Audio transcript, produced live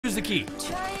use the key.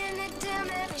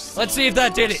 Let's see if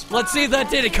that did it. Let's see if that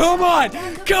did it. Come on!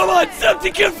 Come on!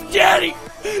 Something comes, Daddy!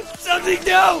 Something,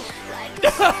 no!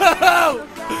 No!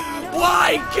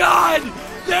 Why, God?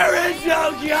 There is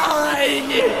no God!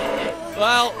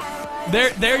 Well,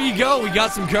 there you go. We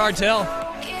got some cartel.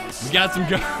 We got some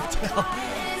cartel.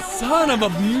 Son of a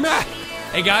ma-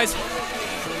 Hey, guys.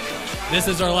 This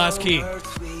is our last key.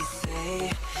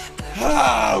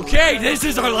 Okay, this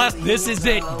is our last. This is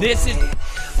it. This is it.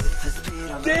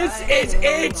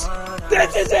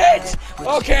 This is it.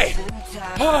 Okay.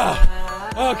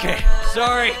 Okay.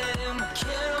 Sorry.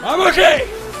 I'm okay.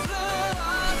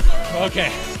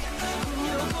 Okay.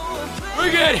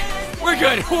 We're good. We're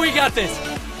good. We got this.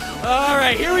 All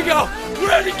right, here we go.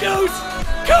 Ready, goose.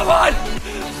 Come on.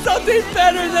 Something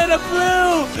better than a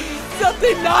blue.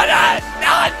 Something not that.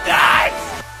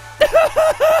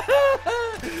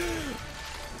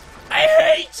 I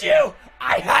hate you.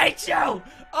 I hate you.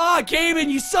 Oh, Gaiman,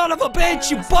 you son of a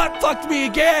bitch. You butt fucked me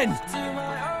again.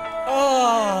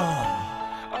 Oh.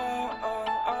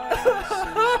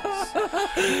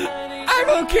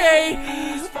 I'm okay.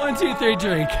 1, 2, 3,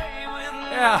 drink.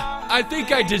 Yeah, I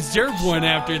think I deserved one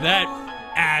after that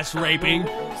ass raping.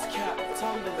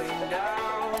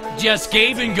 Just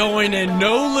Gavin going in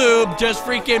no lube, just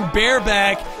freaking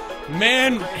bareback.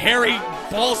 Man, hairy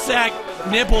ballsack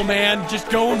nipple man, just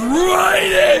going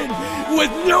right in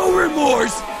with no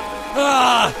remorse.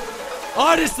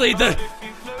 Honestly,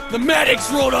 the medics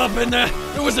rolled up and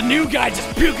there was a new guy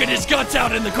just puking his guts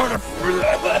out in the corner.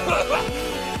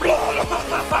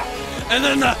 And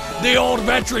then the old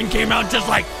veteran came out just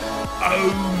like,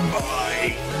 oh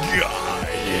my God.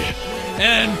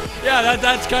 And yeah,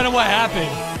 that's kind of what happened.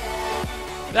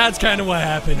 That's kind of what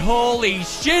happened. Holy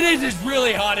shit, it is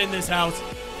really hot in this house.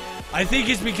 I think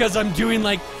it's because I'm doing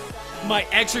like my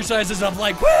exercises of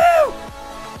like, woo!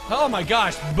 Oh my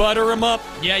gosh, butter them up.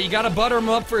 Yeah, you gotta butter them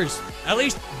up first. At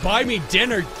least buy me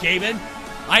dinner, Gavin.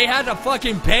 I had to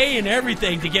fucking pay and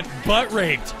everything to get butt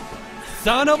raped.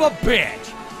 Son of a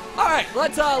bitch. Alright,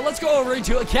 let's go over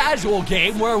into a casual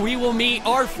game where we will meet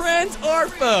our friends or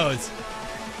foes.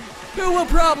 Who will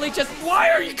probably just,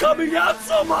 why are you coming out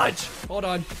so much? Hold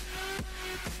on.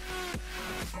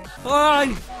 Hold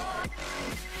on.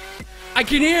 I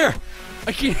can hear.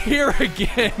 I can hear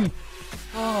again.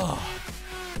 Oh.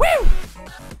 Woo!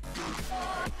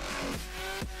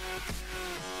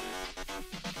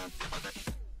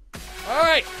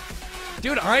 Alright.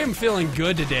 Dude, I am feeling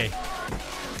good today.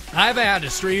 I haven't had a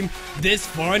stream this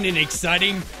fun and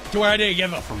exciting to where I didn't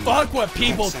give a fuck what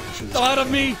people thought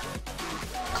of me.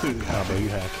 How dare you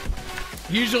hack?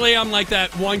 Usually I'm like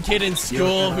that one kid in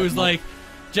school who's like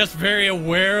just very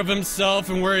aware of himself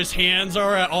and where his hands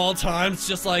are at all times,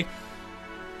 just like,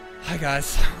 hi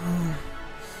guys.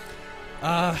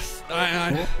 Oh,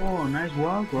 nice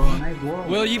walk, bro. Nice walk.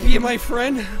 Will you be my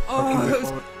friend?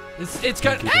 Oh, it's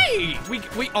kind of, hey,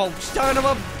 we oh, son of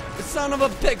a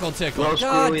pickle tickle.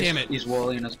 God damn it.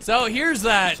 So here's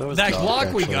that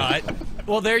Glock we got.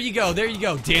 Well, there you go,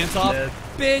 dance off.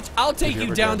 Bitch, I'll take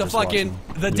you down to fucking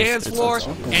the dance floor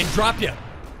and drop you.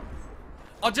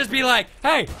 I'll just be like,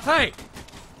 hey,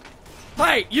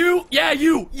 you, yeah,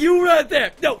 you right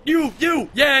there. No, you,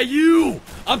 yeah, you.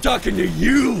 I'm talking to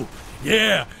you,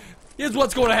 yeah. Here's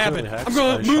what's going to happen. I'm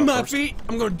going to move my feet,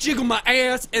 I'm going to jiggle my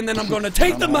ass, and then I'm going to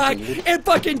take the mic and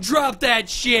fucking drop that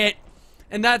shit.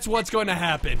 And that's what's going to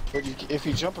happen. But if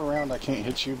you jump around, I can't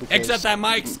hit you. Because except that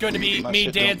mic's going to be me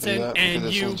dancing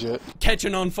and you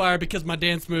catching on fire because my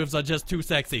dance moves are just too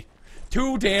sexy.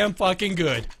 Too damn fucking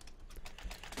good.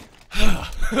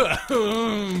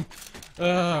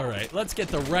 Alright, let's get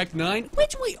the Rec 9,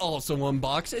 which we also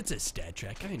unbox. It's a stat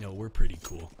track. I know, we're pretty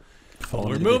cool.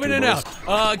 We're moving it out.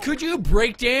 Could you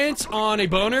breakdance on a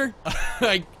boner?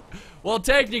 Well,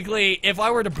 technically, if I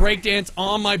were to breakdance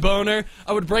on my boner,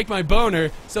 I would break my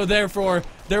boner, so therefore,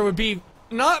 there would be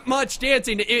not much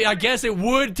dancing. I guess it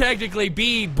would technically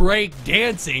be break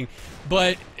dancing,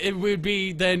 but it would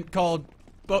be then called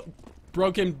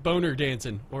broken boner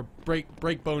dancing, or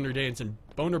break boner dancing,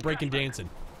 boner breaking dancing.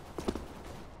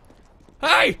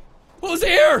 Hey! Who's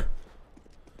here?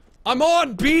 I'm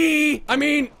on B! I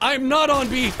mean, I'm not on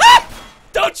B. Ah!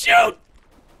 Don't shoot!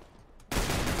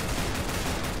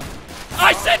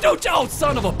 I said don't, oh,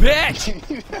 son of a bitch!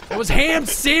 It was ham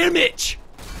sandwich!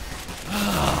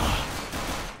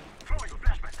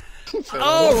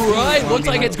 Alright, looks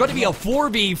like it's going to be a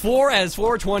 4v4 as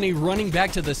 420 running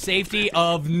back to the safety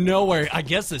of nowhere. I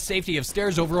guess the safety of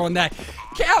stairs over on that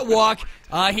catwalk.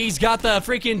 He's got the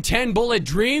freaking 10 bullet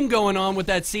dream going on with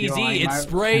that CZ. It's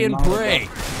spray and pray.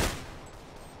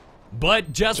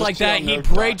 But just like so that, y'all he know,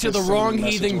 prayed Doc to is the sending wrong a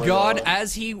message heathen where god y'all are.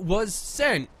 as he was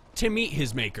sent to meet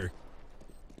his maker.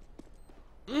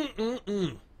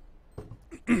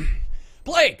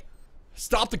 Blake!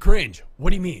 Stop the cringe.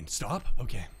 What do you mean? Stop?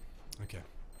 Okay. Okay.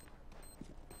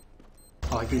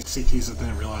 I like these CTs that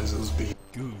didn't realize it was B.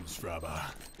 Goose rubber.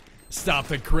 Stop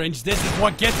the cringe. This is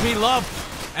what gets me love.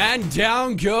 And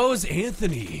down goes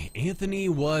Anthony. Anthony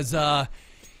was,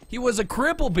 he was a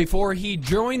cripple before he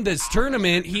joined this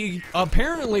tournament. He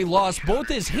apparently lost both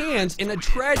his hands in a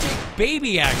tragic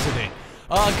baby accident.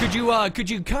 Could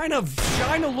you kind of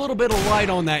shine a little bit of light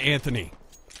on that, Anthony?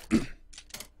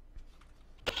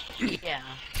 Yeah.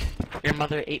 Your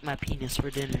mother ate my penis for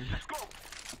dinner.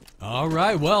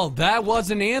 Alright, well, that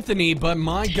wasn't Anthony, but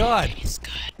my god. He's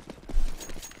good.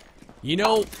 You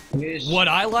know, Yes. what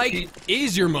I like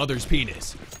is your mother's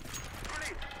penis.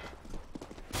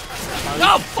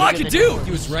 Oh, fuck it, dude! He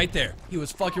was right there. He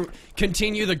was fucking...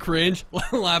 Continue the cringe.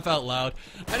 Laugh out loud.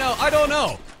 I don't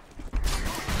know.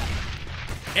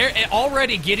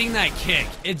 Already getting that kick,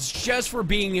 it's just for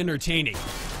being entertaining.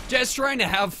 Just trying to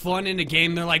have fun in a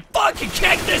game. They're like, fucking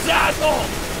kick this asshole!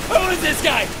 Who is this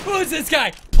guy? Who is this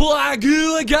guy?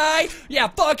 Plague guy? Yeah,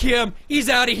 fuck him. He's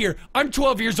out of here. I'm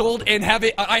 12 years old and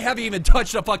I haven't even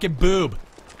touched a fucking boob.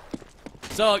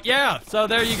 So yeah, so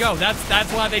there you go.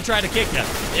 That's why they try to kick them.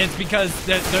 It's because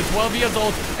they're 12 years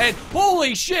old. And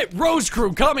holy shit, Rose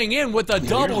Crew coming in with a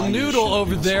double noodle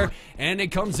over there. And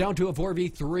it comes down to a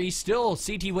 4v3. Still,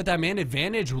 CT with that man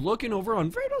advantage. Looking over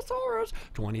on Vedosaurus.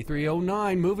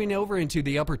 2309 moving over into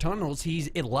the upper tunnels.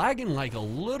 He's lagging like a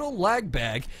little lag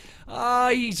bag.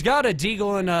 He's got a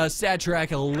Deagle and Stat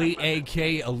Track Elite AK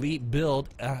Elite build.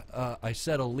 I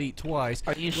said Elite twice.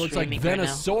 Are you Looks like streaming right now?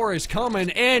 Venusaurus coming,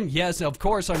 and yes, of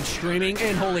course I'm streaming,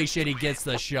 and holy shit, he gets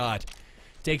the shot.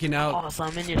 Taking out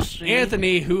Awesome, in your stream.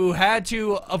 Anthony, who had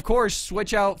to, of course,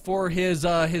 switch out for his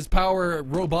power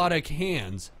robotic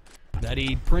hands that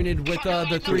he printed with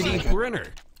the 3D printer.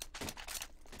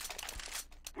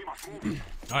 All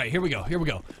right, here we go. Here we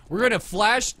go. We're gonna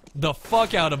flash the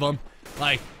fuck out of him,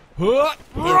 like. Yeah,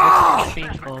 what's your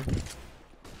stream called?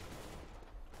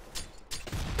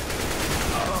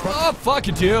 Oh, fuck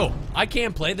it, do. I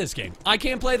can't play this game. I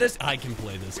can't play this. I can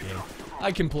play this game.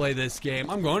 I can play this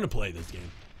game. I'm going to play this game.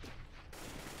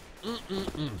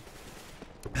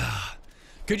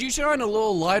 Could you shine a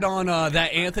little light on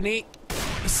that Anthony?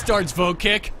 Starts vote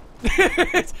kick.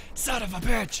 Son of a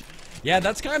bitch. Yeah,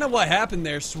 that's kind of what happened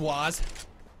there, Swaz.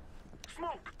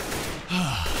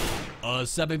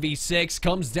 7v6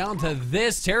 comes down to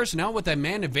this. Terrace now with that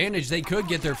man advantage. They could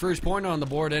get their first point on the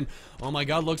board, and oh my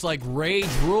god, looks like Rage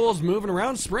Rules moving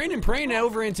around, spraying and praying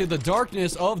over into the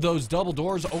darkness of those double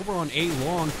doors over on A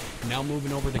long. Now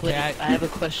moving over to Cat. I have a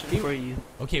question for you.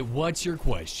 Okay, what's your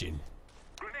question?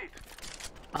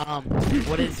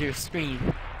 What is your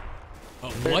stream?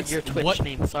 What's your Twitch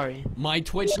name? Sorry. My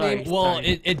Twitch Sorry, name? Well,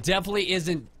 sorry. it definitely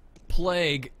isn't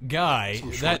Plague Guy.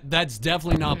 That's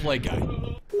definitely not Plague Guy.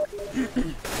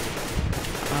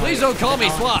 Please don't call me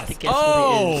Sloth.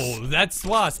 Oh, that's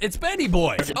Sloth. It's Benny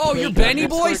Boy. Oh, you're Benny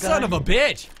Boy? Son of a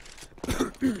bitch.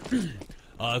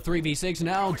 3v6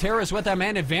 now. Terrace with that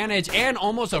man advantage and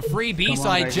almost a free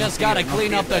B-side. Just gotta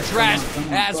clean up the trash.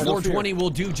 As 420 will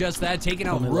do just that, taking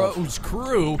out Rose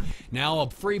Crew. Now a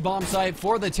free bomb site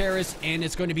for the Terrace, and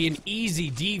it's going to be an easy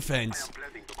defense.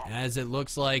 As it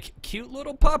looks like cute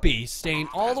little puppy staying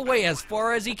all the way as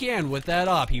far as he can with that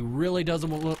op. He really doesn't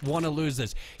want to lose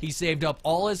this. He saved up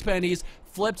all his pennies,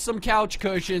 flipped some couch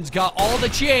cushions, got all the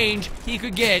change he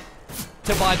could get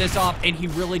to buy this op, and he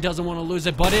really doesn't want to lose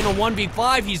it. But in a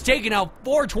 1v5, he's taking out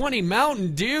 420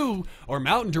 Mountain Dew, or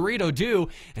Mountain Dorito Dew,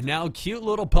 and now cute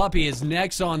little puppy is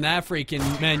next on that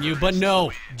freaking menu. But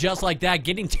no, just like that,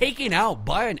 getting taken out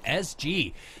by an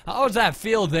SG. How does that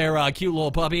feel there, cute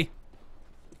little puppy?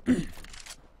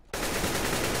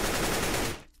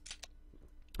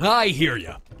 I hear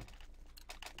ya.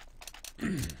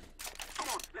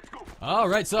 All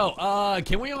right, so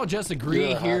can we all just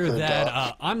agree here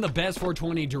that I'm the best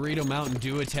 420 Dorito Mountain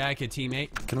Dew attack a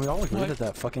teammate? Can we all agree that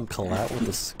that fucking collat with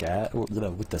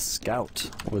the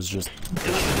scout was just?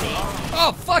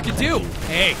 Oh fuck it, dude!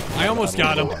 Hey, I almost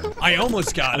got him. I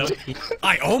almost got him.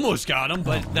 I almost got him,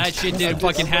 but that shit didn't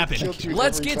fucking happen.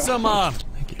 Let's get some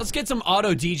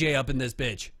auto DJ up in this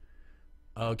bitch.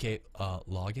 Okay,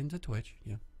 log into Twitch.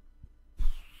 Yeah.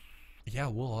 Yeah,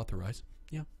 we'll authorize.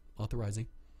 Yeah, authorizing.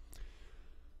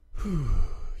 Whew.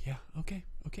 Yeah, okay.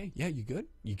 Yeah, you good?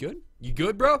 You good? You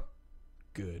good, bro?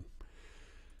 Good.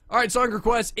 Alright, song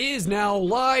request is now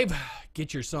live.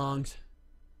 Get your songs,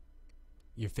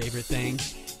 your favorite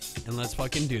things, and let's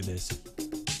fucking do this.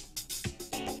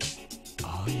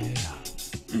 Oh, yeah.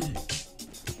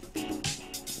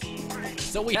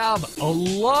 So we have a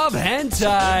love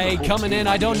hentai coming in.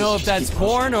 I don't know if that's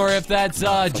porn or if that's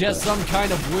just some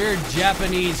kind of weird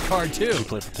Japanese cartoon.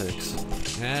 Play for pigs.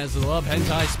 As the love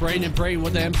hentai spraying and praying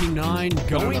with the MP9,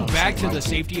 going back to the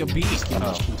safety of B.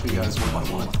 Oh, you guys one by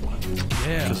one.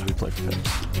 Yeah. Because we play for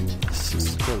pigs. This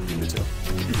is clearly you too.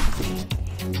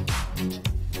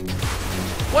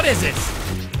 What is this?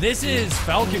 This is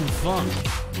Falcon Funk.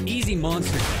 Easy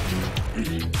monster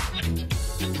down.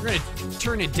 We're gonna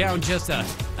turn it down just a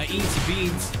easy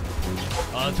beans.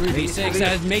 3v6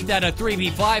 as make that a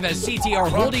 3v5 as CT are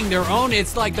holding their own.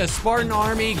 It's like the Spartan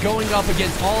army going up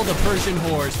against all the Persian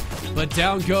whores. But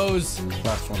down goes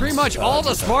pretty much all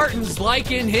the Spartans,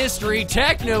 like in history.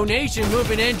 Techno Nation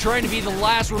moving in, trying to be the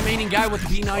last remaining guy with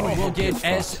the P9 who will get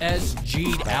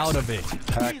SSG'd out of it.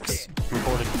 Packs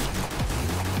reporting.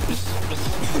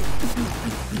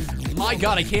 My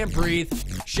god, I can't breathe.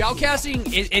 Shoutcasting,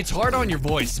 it's hard on your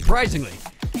voice, surprisingly.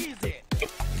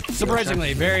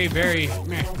 Surprisingly, very, very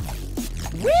meh.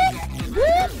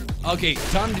 Okay,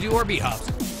 time to do our B-hops.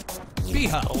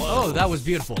 B-hop. Oh, that was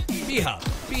beautiful. B-hop,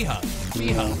 B-hop,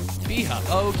 B-hop,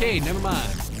 B-hop. Okay, never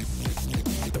mind.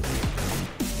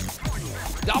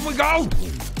 Down we go!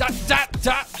 Dot, dot,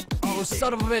 dot. Oh,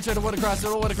 son of a bitch, I don't want to cross, I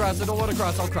don't want to cross, I don't want to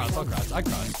cross. I'll cross, I'll cross, I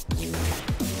cross.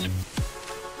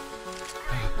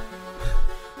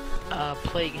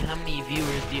 Plague, how many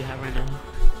viewers do you have right now?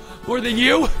 More than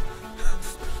you?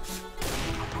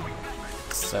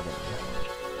 7.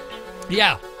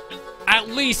 Yeah. At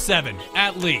least 7.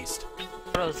 At least. I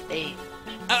thought it was 8.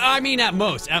 I mean at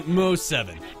most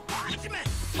 7.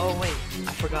 Oh wait,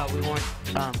 I forgot we weren't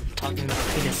talking about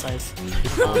penis size.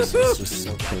 This is just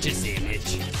so Gotcha, pretty.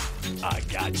 sandwich. I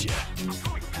gotcha.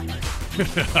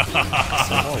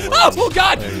 Oh, Oh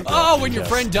god! There you go. Oh, when your Yes.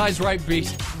 friend dies right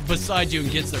beside you and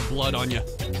gets their blood on you.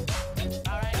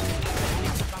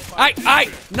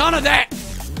 I none of that.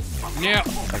 Now,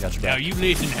 I got your now back. you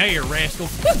listen here, rascal.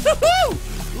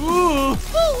 Ooh.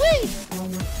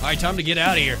 All right, time to get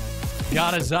out of here.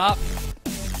 Got a zop.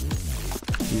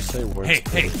 You say words.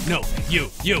 Hey, no,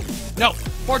 you, no,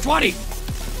 420.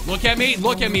 Look at me.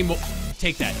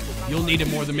 Take that. You'll need it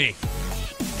more than me.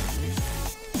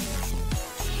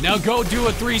 Now go do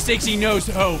a 360 no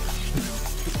soap.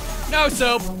 No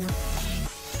soap.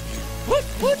 What?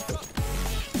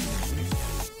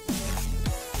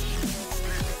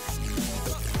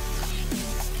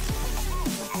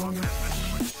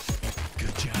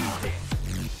 Good job.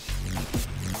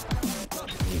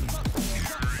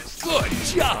 Good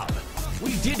job.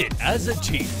 We did it as a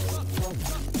team.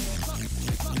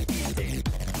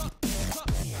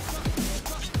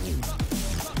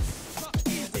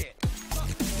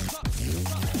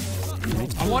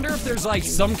 I wonder if there's like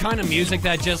some kind of music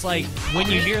that just like when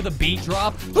you hear the beat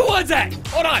drop. Who was that?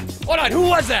 Hold on. Who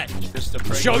was that?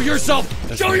 Show yourself.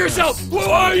 Who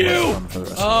are you?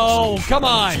 Oh, come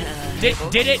on. Did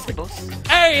it?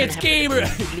 Hey, it's Gamer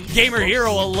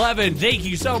Hero 11. Thank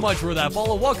you so much for that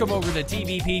follow. Welcome over to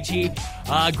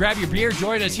TVPG. Grab your beer.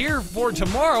 Join us here for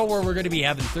tomorrow where we're going to be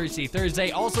having Thirsty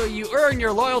Thursday. Also, you earn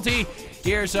your loyalty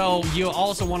here, so you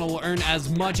also want to earn as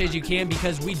much as you can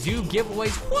because we do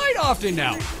giveaways quite often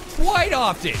now. Quite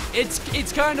often.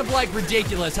 It's kind of like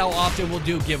ridiculous how often we'll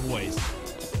do giveaways.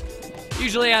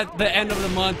 Usually at the end of the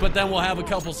month, but then we'll have a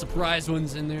couple surprise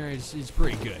ones in there. It's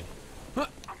pretty good. Huh.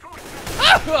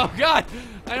 Oh god,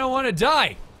 I don't want to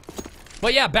die.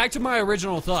 But yeah, back to my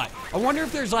original thought. I wonder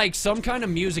if there's like some kind of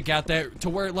music out there to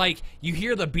where like you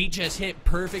hear the beat just hit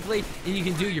perfectly and you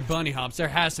can do your bunny hops. There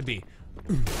has to be.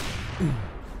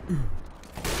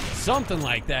 Something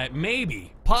like that,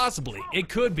 maybe, possibly. It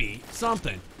could be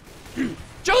something.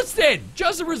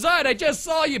 Justin Reside, I just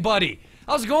saw you, buddy.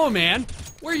 How's it going, man?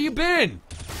 Where you been?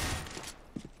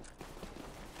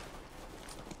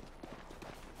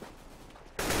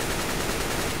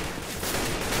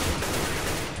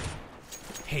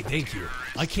 Hey, thank you.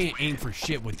 I can't aim for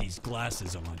shit with these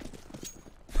glasses on.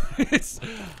 It's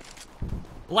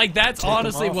like that's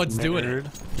honestly what's doing it.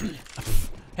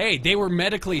 Hey, they were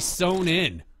medically sewn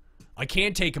in. I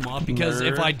can't take them off because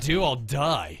if I do, I'll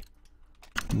die.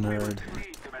 Nerd.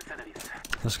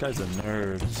 This guy's a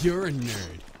nerd. You're a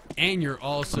nerd. And you're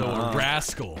also a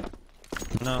rascal.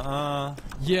 Nuh-uh.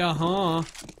 Yeah, huh?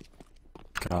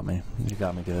 Got me. You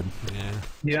got me good. Yeah.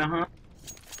 Yeah, huh?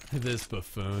 This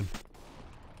buffoon.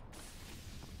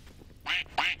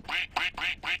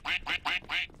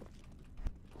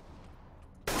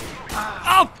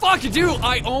 Oh, fuck it, dude!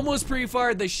 I almost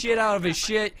pre-fired the shit out of his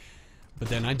shit, but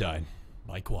then I died.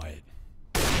 By quiet.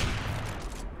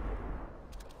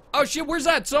 Oh shit, where's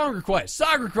that song request?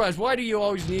 Song request, why do you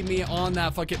always need me on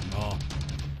that fucking... Oh.